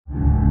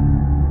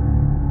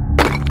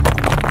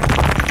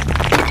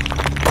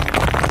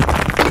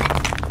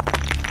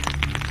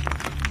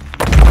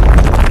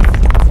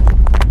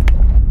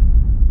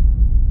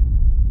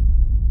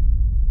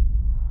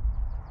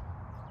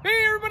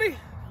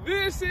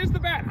is the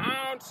Bat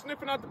Hound,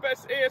 sniffing out the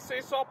best ASA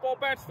softball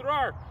bats there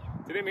are.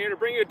 Today I'm here to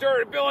bring you a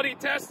durability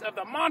test of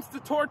the Monster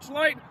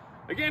Torchlight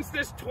against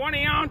this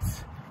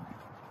 20-ounce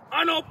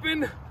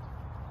unopened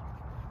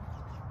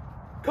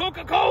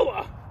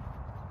Coca-Cola.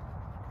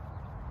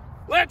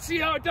 Let's see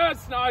how it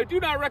does. Now, I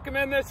do not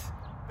recommend this.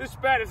 This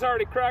bat is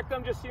already cracked.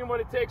 I'm just seeing what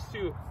it takes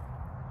to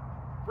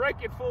break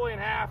it fully in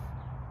half.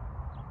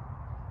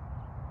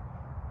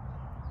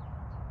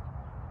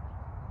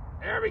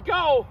 There we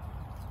go.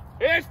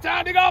 It's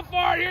time to go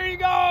for it. Here you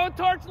go,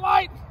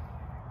 Torchlight.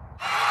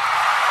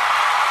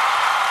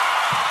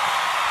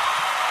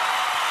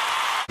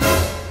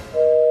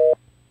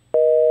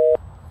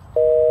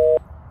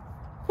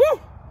 Whew.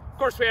 Of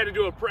course, we had to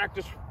do a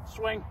practice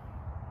swing.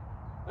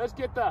 Let's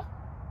get the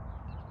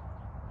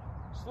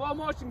slow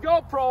motion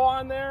GoPro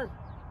on there.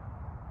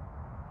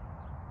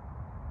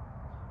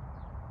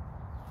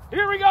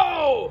 Here we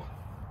go.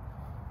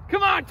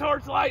 Come on,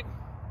 Torchlight.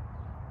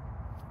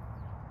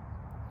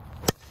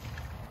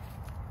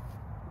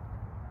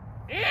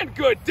 And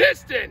good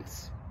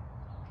distance.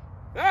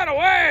 That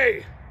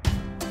away.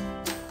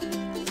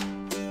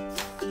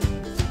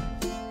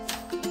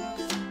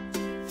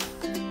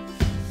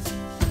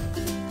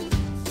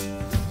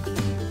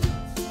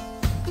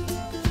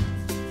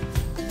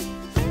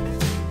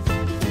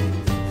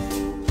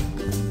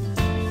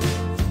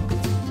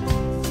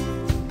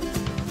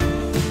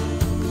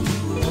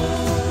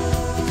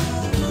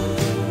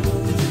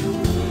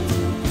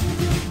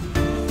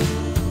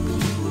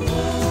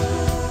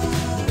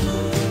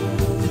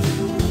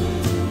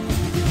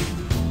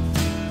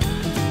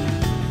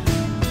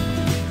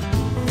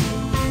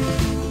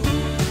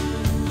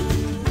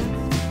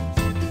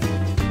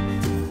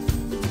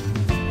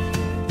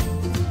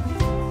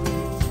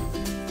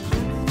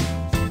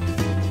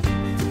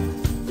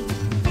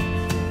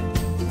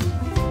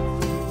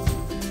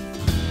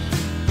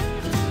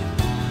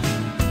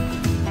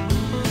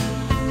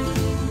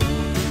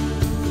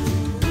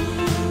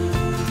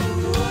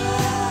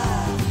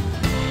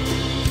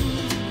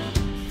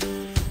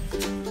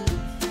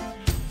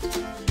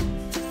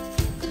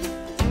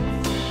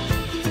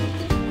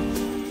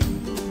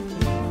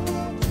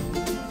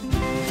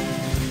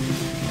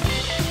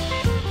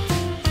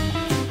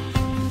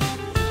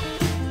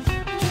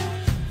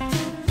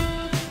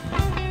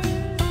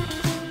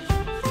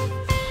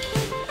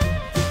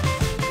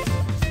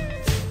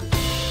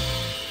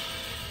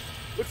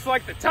 Looks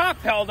like the top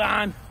held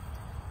on,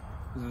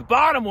 the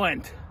bottom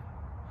went.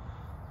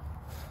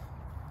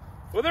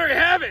 Well, there you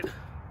have it.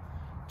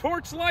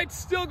 Torchlight's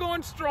still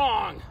going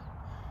strong.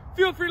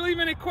 Feel free to leave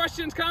any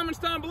questions, comments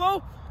down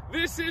below.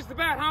 This is the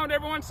Bat Hound,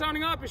 everyone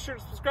signing off. Be sure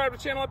to subscribe to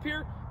the channel up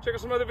here. Check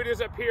out some other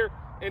videos up here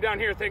and down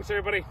here. Thanks,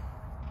 everybody.